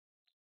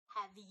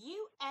Have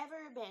you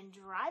ever been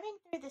driving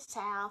through the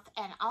South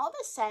and all of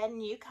a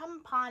sudden you come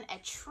upon a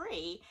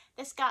tree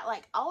that's got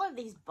like all of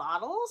these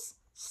bottles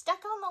stuck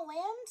on the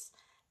limbs?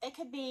 They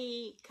could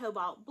be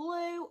cobalt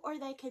blue or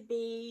they could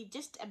be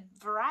just a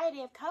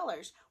variety of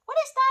colors. What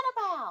is that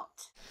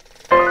about?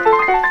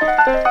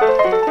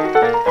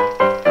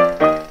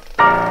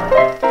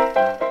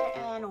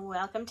 And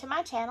welcome to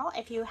my channel.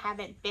 If you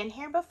haven't been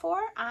here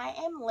before, I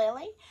am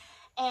Lily,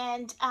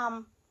 and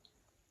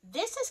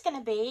this is going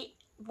to be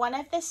one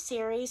of the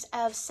series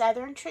of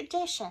Southern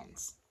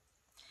traditions.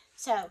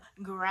 So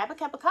grab a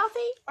cup of coffee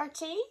or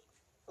tea,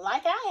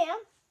 like I am,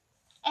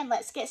 and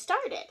let's get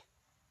started.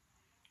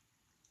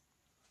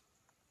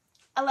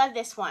 I love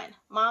this one.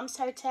 Mom's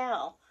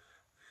Hotel.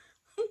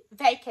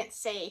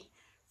 Vacancy.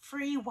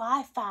 Free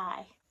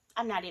Wi-Fi.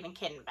 I'm not even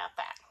kidding about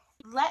that.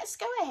 Let's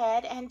go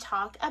ahead and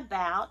talk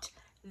about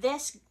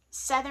this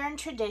Southern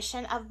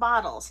tradition of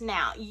bottles.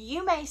 Now,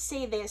 you may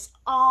see this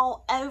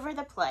all over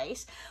the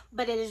place,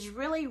 but it is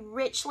really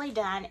richly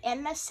done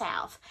in the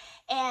South.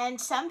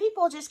 And some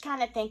people just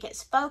kind of think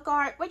it's folk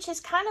art, which is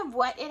kind of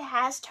what it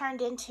has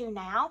turned into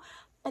now,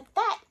 but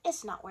that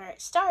is not where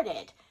it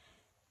started.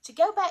 To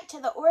go back to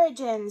the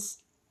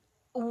origins,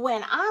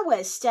 when I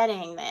was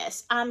studying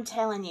this, I'm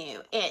telling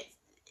you, it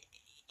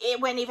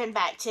went even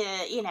back to,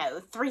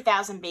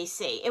 3000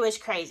 BC. It was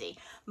crazy.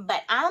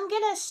 But I'm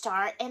going to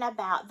start in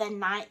about the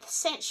 9th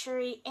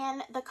century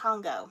in the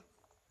Congo.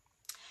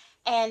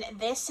 And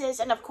this is,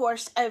 and of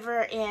course,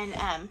 over in,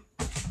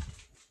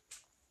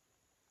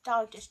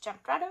 dog just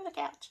jumped right over the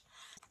couch.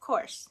 Of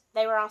course,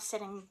 they were all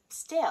sitting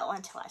still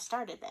until I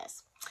started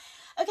this.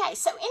 Okay,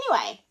 so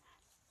anyway,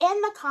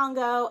 in the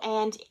Congo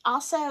and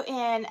also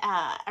in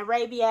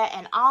Arabia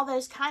and all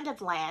those kind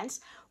of lands,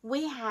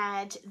 we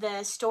had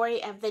the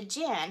story of the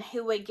jinn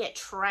who would get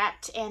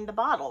trapped in the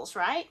bottles,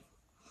 right?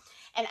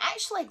 And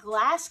actually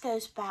glass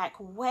goes back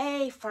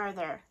way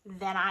further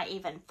than I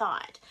even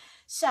thought.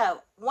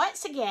 So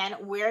once again,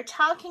 we're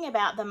talking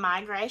about the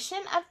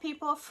migration of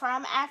people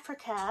from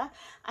Africa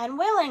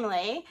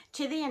unwillingly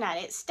to the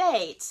United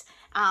States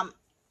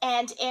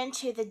and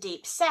into the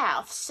deep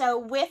South. So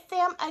with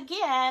them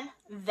again,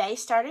 they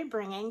started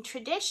bringing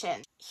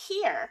traditions.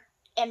 Here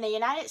in the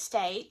United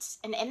States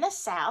and in the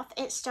South,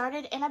 it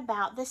started in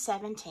about the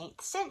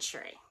 17th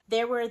century.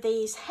 There were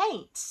these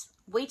haints.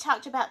 We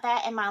talked about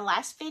that in my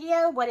last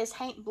video. What is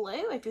haint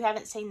blue? If you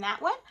haven't seen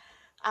that one,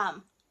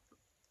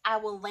 I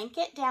will link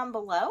it down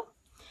below.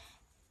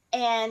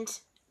 And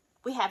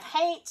we have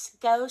haints,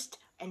 ghosts,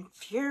 and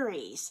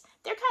furies.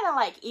 They're kind of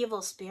like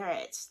evil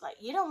spirits. Like,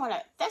 you don't want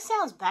to, that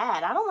sounds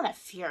bad. I don't want a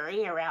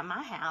fury around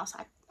my house.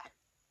 I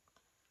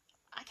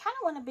kind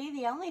of want to be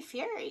the only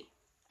fury.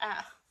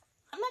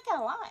 I'm not going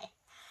to lie.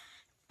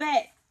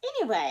 But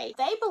anyway,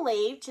 they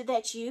believed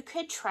that you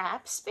could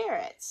trap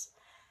spirits.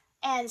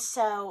 And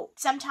so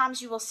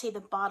sometimes you will see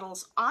the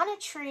bottles on a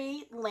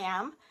tree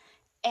limb,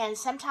 and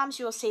sometimes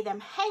you will see them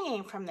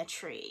hanging from the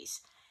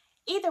trees.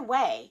 Either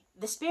way,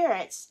 the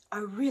spirits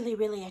are really,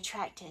 really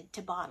attracted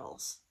to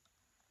bottles.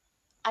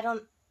 I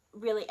don't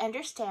really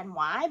understand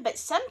why, but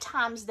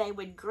sometimes they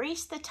would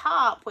grease the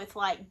top with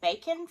like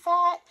bacon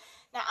fat.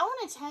 Now, I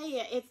want to tell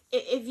you,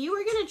 if you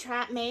were going to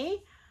trap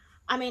me,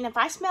 I mean, if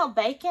I smelled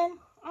bacon,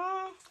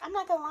 I'm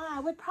not going to lie, I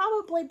would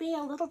probably be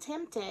a little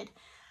tempted.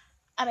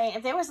 I mean,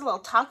 if there was a little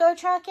taco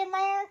truck in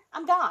there,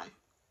 I'm gone.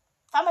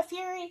 If I'm a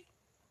fury,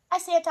 I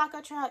see a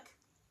taco truck,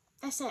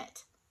 that's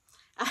it.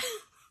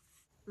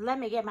 Let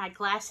me get my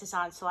glasses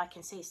on so I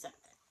can see something.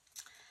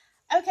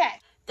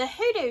 Okay, the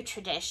hoodoo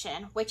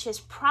tradition, which is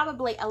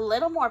probably a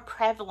little more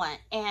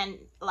prevalent in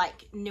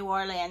like New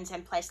Orleans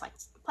and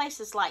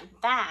places like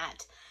that,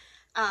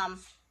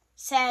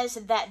 says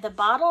that the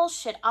bottles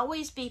should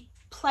always be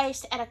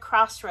placed at a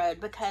crossroad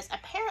because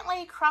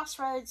apparently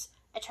crossroads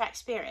attract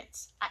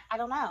spirits. I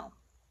don't know.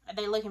 Are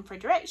they looking for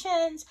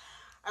directions?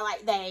 Or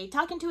like they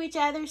talking to each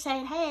other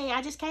saying, hey,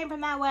 I just came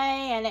from that way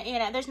and,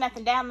 there's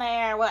nothing down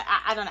there. What?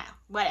 I don't know.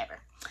 Whatever.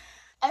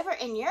 Over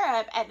in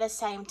Europe, at the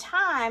same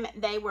time,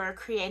 they were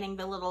creating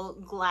the little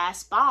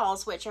glass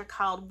balls, which are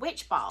called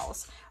witch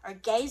balls or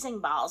gazing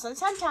balls. And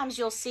sometimes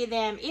you'll see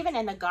them even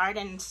in the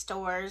garden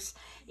stores.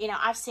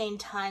 I've seen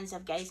tons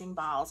of gazing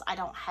balls. I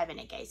don't have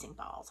any gazing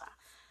balls. I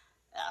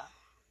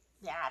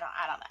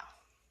don't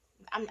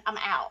know. I'm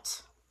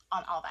out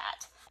on all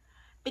that.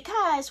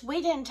 Because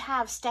we didn't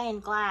have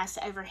stained glass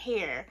over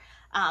here,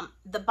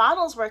 the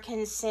bottles were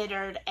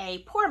considered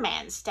a poor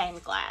man's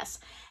stained glass.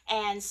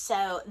 And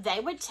so they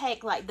would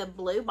take like the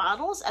blue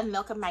bottles of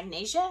milk of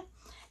magnesia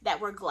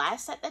that were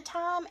glass at the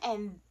time.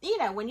 And,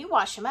 when you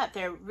wash them up,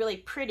 they're really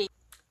pretty.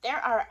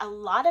 There are a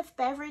lot of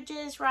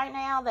beverages right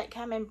now that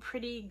come in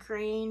pretty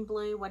green,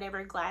 blue,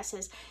 whatever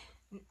glasses.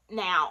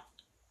 Now,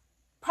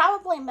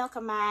 probably milk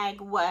of mag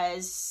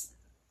was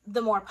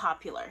the more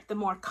popular, the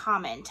more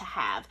common to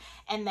have,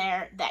 and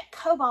they're that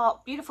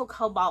beautiful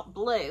cobalt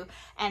blue.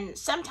 And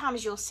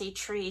sometimes you'll see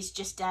trees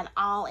just done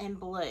all in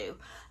blue,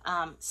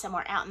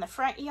 somewhere out in the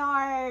front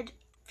yard.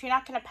 If you're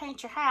not going to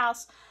paint your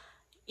house,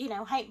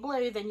 paint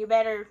blue, then you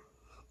better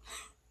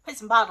put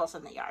some bottles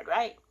in the yard,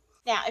 right?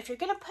 Now, if you're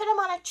going to put them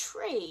on a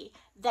tree,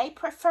 they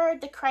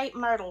preferred the crepe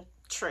myrtle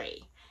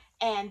tree.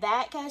 And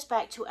that goes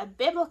back to a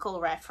biblical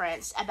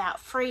reference about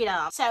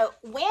freedom. So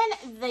when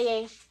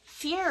the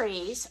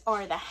Furies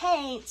or the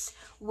haints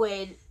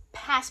would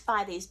pass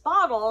by these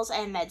bottles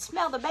and they'd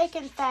smell the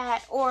bacon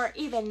fat, or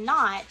even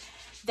not,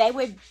 they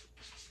would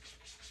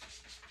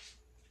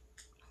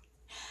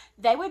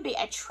be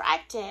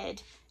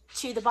attracted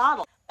to the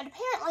bottle. But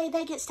apparently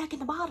they get stuck in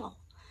the bottle.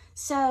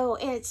 So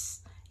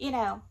it's, you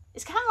know,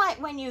 it's kind of like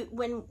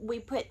when we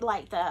put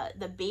like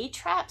the bee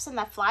traps and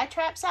the fly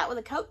traps out with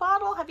a Coke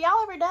bottle. Have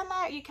y'all ever done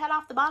that? You cut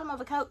off the bottom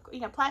of a Coke, you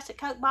know, plastic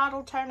Coke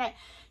bottle, turn it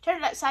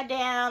upside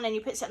down, and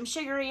you put something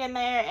sugary in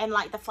there, and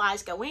like the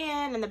flies go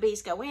in and the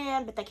bees go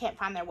in, but they can't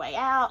find their way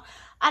out.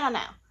 I don't know.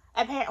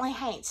 Apparently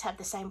haints have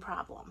the same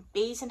problem.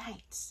 Bees and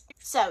haints.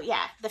 So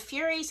yeah, the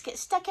Furies get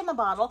stuck in the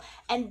bottle,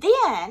 and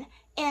then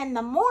in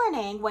the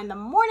morning, when the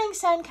morning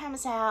sun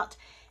comes out,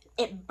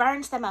 it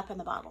burns them up in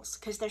the bottles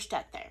because they're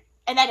stuck there.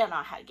 And they don't know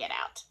how to get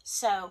out.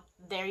 So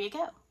there you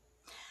go.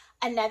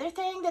 Another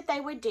thing that they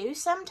would do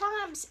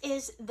sometimes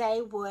is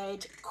they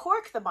would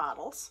cork the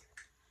bottles.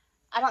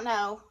 I don't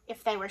know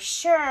if they were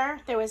sure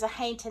there was a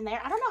haint in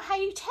there. I don't know how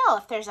you tell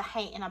if there's a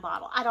haint in a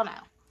bottle. I don't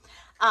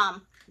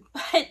know.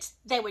 But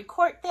they would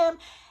cork them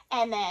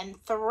and then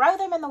throw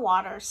them in the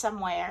water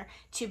somewhere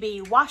to be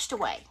washed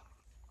away.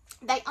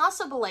 They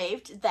also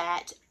believed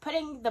that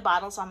putting the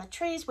bottles on the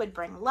trees would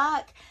bring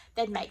luck.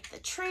 They'd make the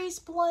trees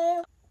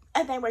bloom.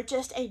 And they were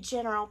just a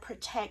general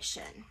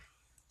protection.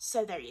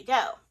 So there you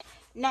go.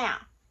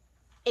 Now,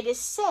 it is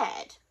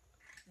said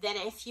that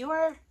if you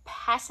are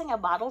passing a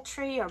bottle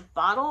tree or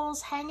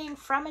bottles hanging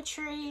from a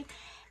tree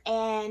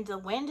and the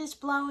wind is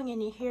blowing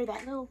and you hear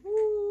that little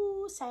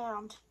woo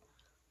sound,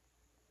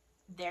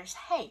 there's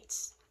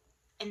haints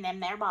in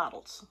them there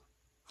bottles.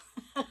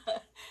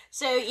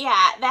 So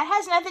yeah, that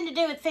has nothing to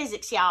do with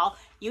physics, y'all.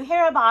 You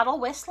hear a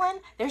bottle whistling,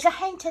 there's a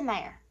haint in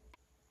there.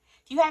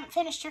 If you haven't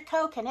finished your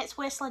Coke and it's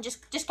whistling,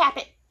 just cap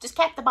it. Just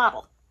cap the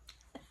bottle.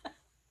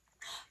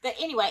 But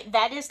anyway,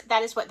 that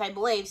is what they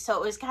believe. So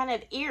it was kind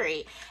of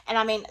eerie. And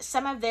I mean,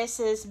 some of this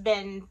has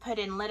been put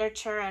in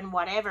literature and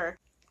whatever,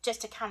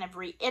 just to kind of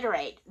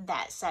reiterate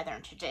that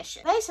Southern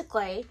tradition.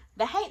 Basically,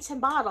 the haints in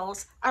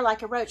bottles are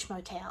like a roach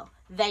motel.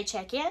 They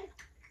check in,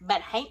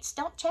 but haints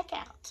don't check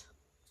out.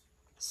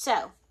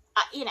 So,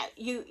 you know,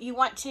 you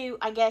want to,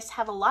 I guess,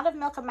 have a lot of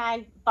Milk of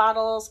Mag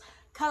bottles,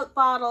 Coke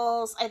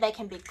bottles, and they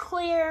can be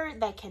clear,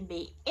 they can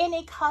be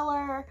any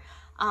color.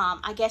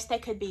 I guess they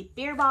could be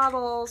beer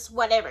bottles,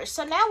 whatever.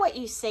 So now what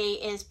you see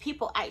is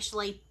people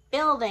actually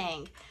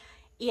building,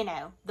 you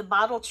know, the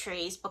bottle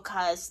trees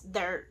because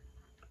they're,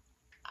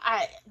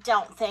 I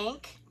don't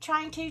think,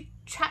 trying to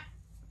trap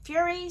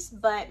Furies,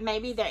 but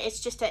maybe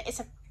it's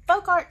a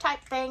folk art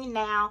type thing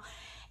now.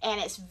 And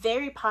it's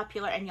very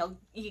popular, and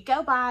you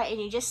go by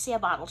and you just see a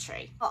bottle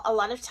tree. A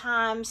lot of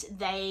times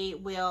they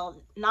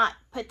will not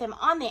put them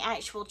on the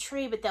actual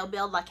tree, but they'll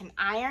build like an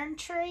iron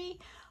tree,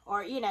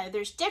 or, you know,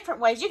 there's different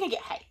ways. You can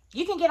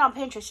get on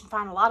Pinterest and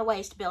find a lot of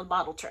ways to build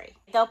bottle tree.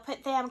 They'll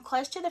put them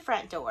close to the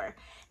front door.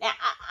 Now,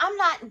 I'm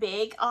not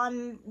big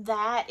on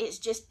that. It's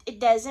just,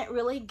 it doesn't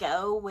really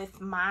go with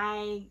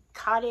my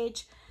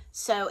cottage.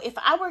 So if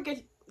I were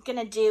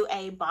gonna do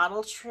a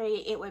bottle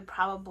tree, it would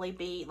probably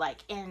be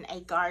like in a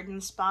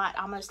garden spot,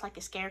 almost like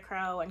a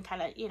scarecrow, and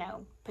kind of, you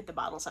know, put the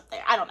bottles up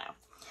there. I don't know.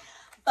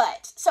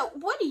 But so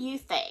what do you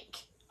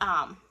think?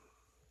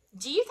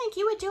 Do you think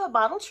you would do a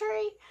bottle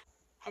tree?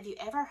 Have you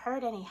ever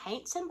heard any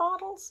haints in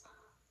bottles?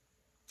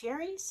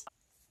 Furies?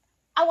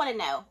 I want to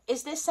know,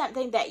 is this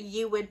something that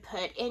you would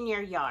put in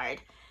your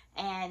yard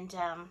and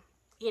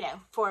you know,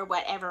 for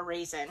whatever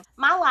reason?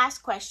 My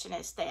last question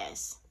is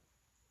this.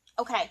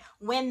 Okay,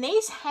 when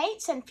these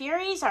haints and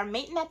furies are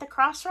meeting at the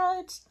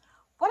crossroads,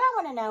 what I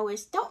want to know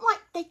is, don't like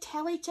they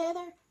tell each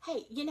other,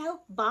 hey, you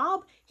know,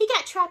 Bob, he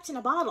got trapped in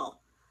a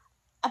bottle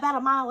about a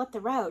mile up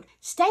the road.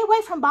 Stay away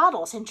from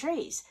bottles and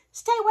trees.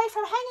 Stay away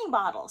from hanging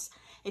bottles.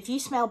 If you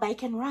smell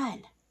bacon,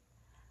 run.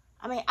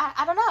 I mean,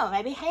 I don't know.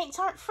 Maybe haints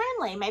aren't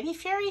friendly. Maybe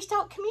furies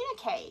don't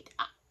communicate.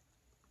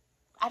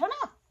 I don't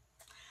know.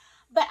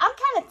 But I'm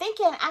kind of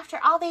thinking, after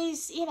all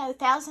these, you know,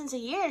 thousands of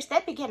years,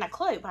 they'd be getting a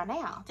clue by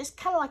now. Just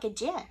kind of like a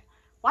djinn.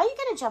 Why are you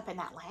going to jump in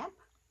that lamp?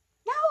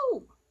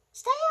 No!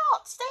 Stay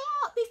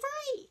out, be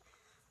free.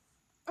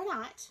 Or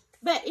not.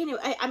 But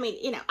anyway, I mean,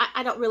 you know,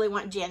 I don't really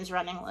want djinns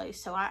running loose,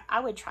 so I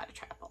would try to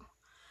trap them.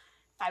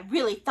 If I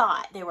really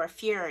thought there were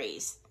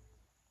furies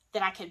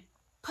that I could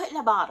put in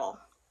a bottle.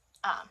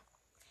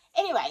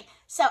 Anyway,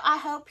 so I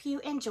hope you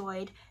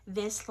enjoyed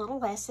this little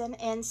lesson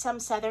in some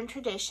Southern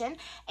tradition.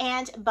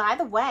 And by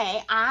the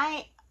way,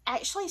 I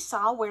actually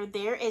saw where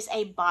there is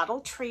a bottle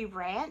tree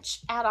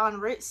ranch out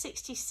on Route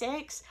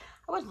 66.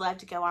 I would love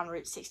to go on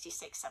Route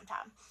 66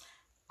 sometime,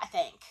 I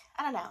think.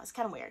 I don't know, it's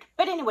kind of weird.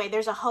 But anyway,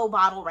 there's a whole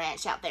bottle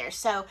ranch out there.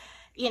 So,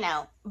 you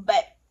know,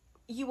 but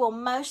you will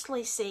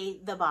mostly see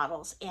the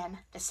bottles in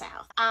the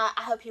South. I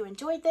hope you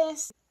enjoyed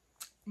this.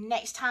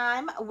 Next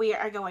time, we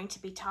are going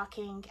to be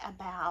talking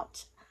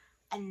about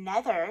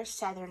another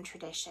Southern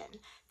tradition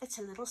that's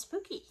a little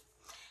spooky.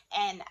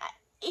 and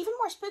even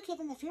more spooky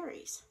than the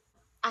Furies.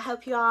 I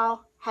hope you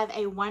all have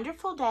a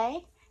wonderful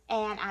day,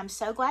 and I'm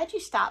so glad you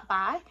stopped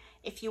by.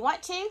 If you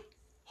want to,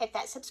 hit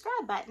that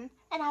subscribe button,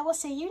 and I will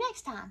see you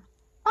next time.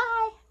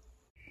 Bye!